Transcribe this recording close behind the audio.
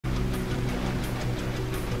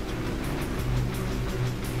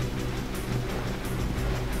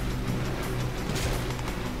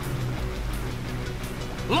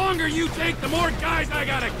Longer you take, the more guys I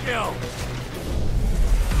gotta kill!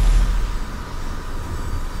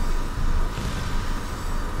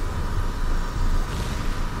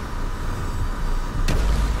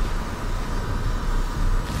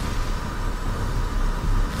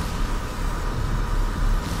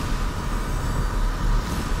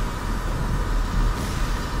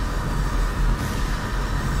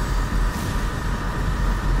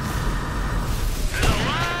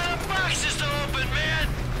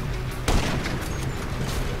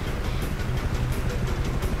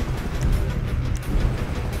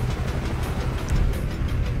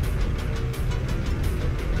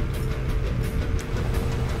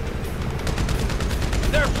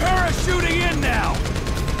 Shooting in now!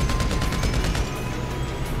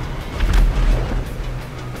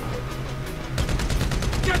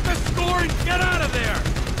 Get the score and get out of there!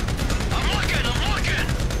 I'm looking!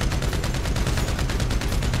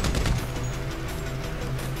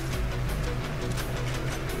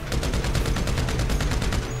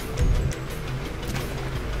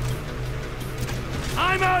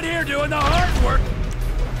 I'm out here doing the hard work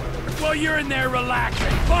while you're in there relaxing.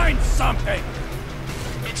 Find something!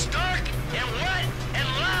 It's dark and wet and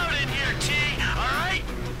loud in here, T, alright?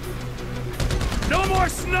 No more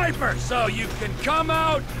snipers, so you can come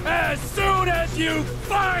out as soon as you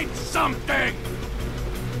find something!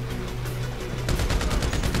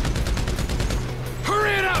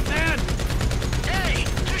 Hurry it up, man! Hey,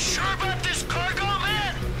 you sure about this cargo,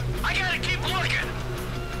 man? I gotta keep looking.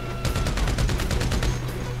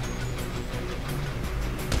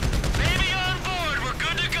 Baby on board, we're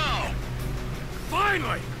good to go.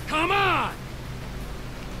 Finally! Come on!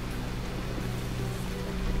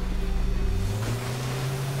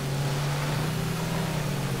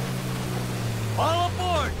 All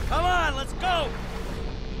aboard! Come on, let's go!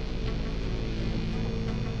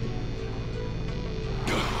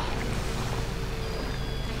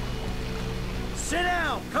 Sit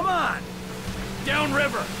down! Come on!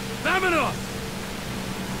 Downriver! Vámonos!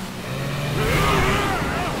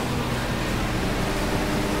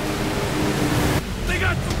 They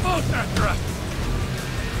got some boats after us!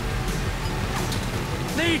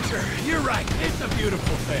 Nature, you're right, it's a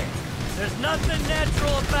beautiful thing. There's nothing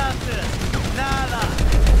natural about this. Nada.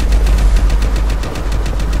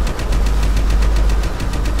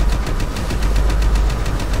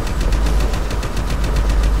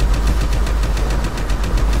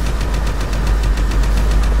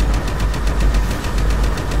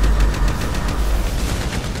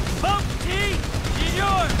 Boat, T! She's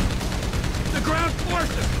yours! The ground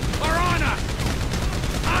forces are on us!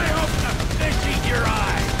 I hope the fish eat your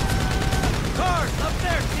eye! Cars, up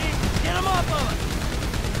there, T! Get them off of us!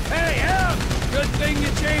 Hey, Em! Good thing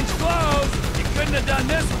you changed clothes! You couldn't have done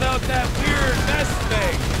this without that weird vest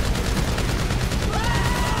thing!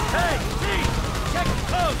 Hey, T! Check the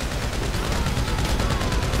coast!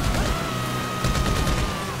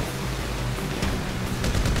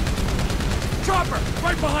 Chopper!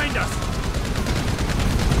 Right behind us!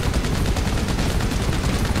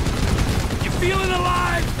 You feeling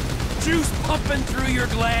alive? Juice pumping through your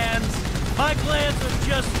glands? My glands are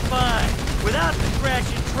just fine. Without the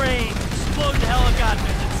crashing trains, exploding helicopters,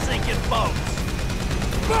 and sinking boats.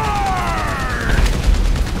 Burn!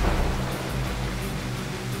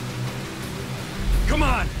 Come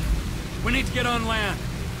on! We need to get on land.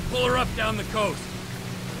 Pull her up down the coast.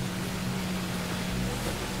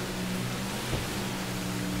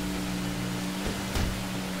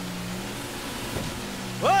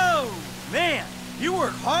 Whoa! Man, you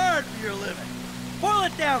work hard for your living. Boil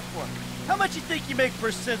it down for me. How much you think you make for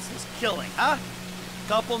a senseless killing, huh?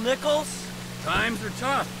 Couple nickels? Times are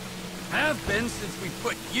tough. Have been since we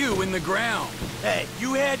put you in the ground. Hey,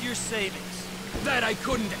 you had your savings. That I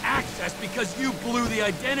couldn't access because you blew the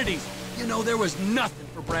identities. You know, there was nothing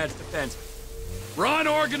for Brad's defense. Ron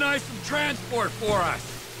organized some transport for us.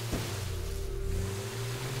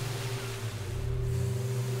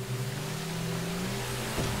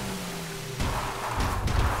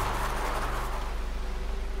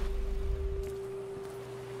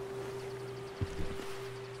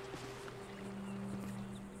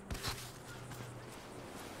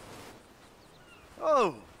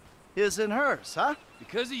 Oh, his and hers, huh?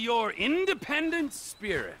 Because of your independent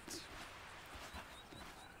spirit.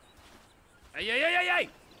 Hey!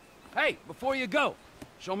 Hey, before you go,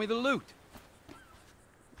 show me the loot.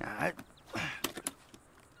 Alright.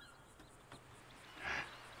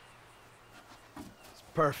 It's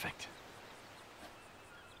perfect.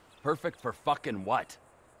 Perfect for fucking what?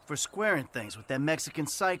 For squaring things with that Mexican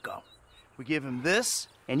psycho. We give him this,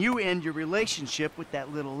 and you end your relationship with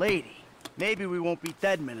that little lady. Maybe we won't be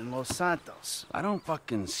deadmen in Los Santos. I don't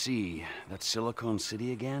fucking see that Silicon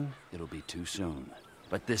City again. It'll be too soon.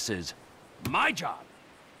 But this is my job,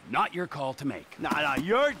 not your call to make. Nah,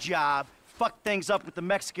 your job fucked things up with the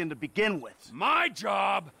Mexican to begin with. My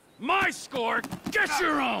job, my score, get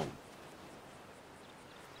your own!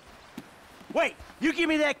 Wait, you give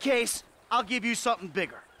me that case, I'll give you something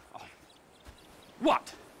bigger.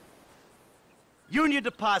 What? Union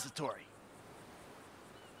Depository.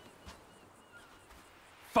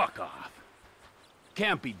 Fuck off.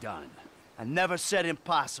 Can't be done. I never said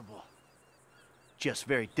impossible. Just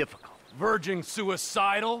very difficult. Verging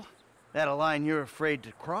suicidal? That a line you're afraid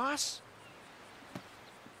to cross?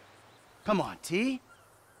 Come on, T.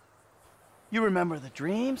 You remember the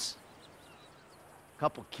dreams?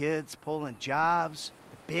 Couple kids pulling jobs,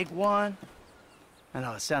 the big one. I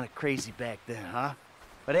know it sounded crazy back then, huh?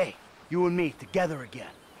 But hey, you and me together again.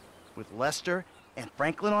 With Lester and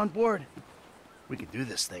Franklin on board, we can do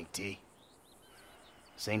this thing, T.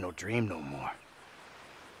 This ain't no dream no more.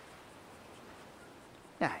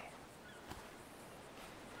 Nah.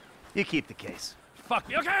 You keep the case. Fuck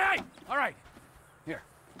me. Okay, hey! All right. Here.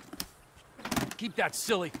 Keep that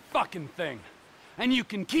silly fucking thing. And you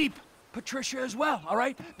can keep Patricia as well, all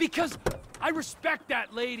right? Because I respect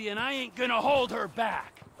that lady and I ain't gonna hold her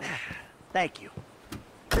back. Thank you.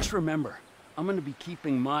 Just remember, I'm gonna be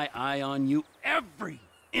keeping my eye on you every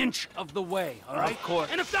inch of the way, all right? Of course.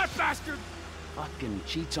 And if that bastard fucking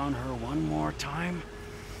cheats on her one more time,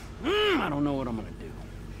 I don't know what I'm gonna do.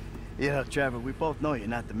 You know, Trevor, we both know you're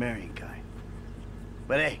not the marrying kind.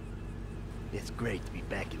 But hey, it's great to be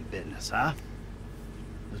back in business, huh?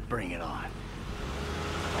 Let's bring it on.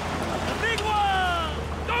 The big one!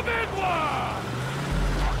 The big one!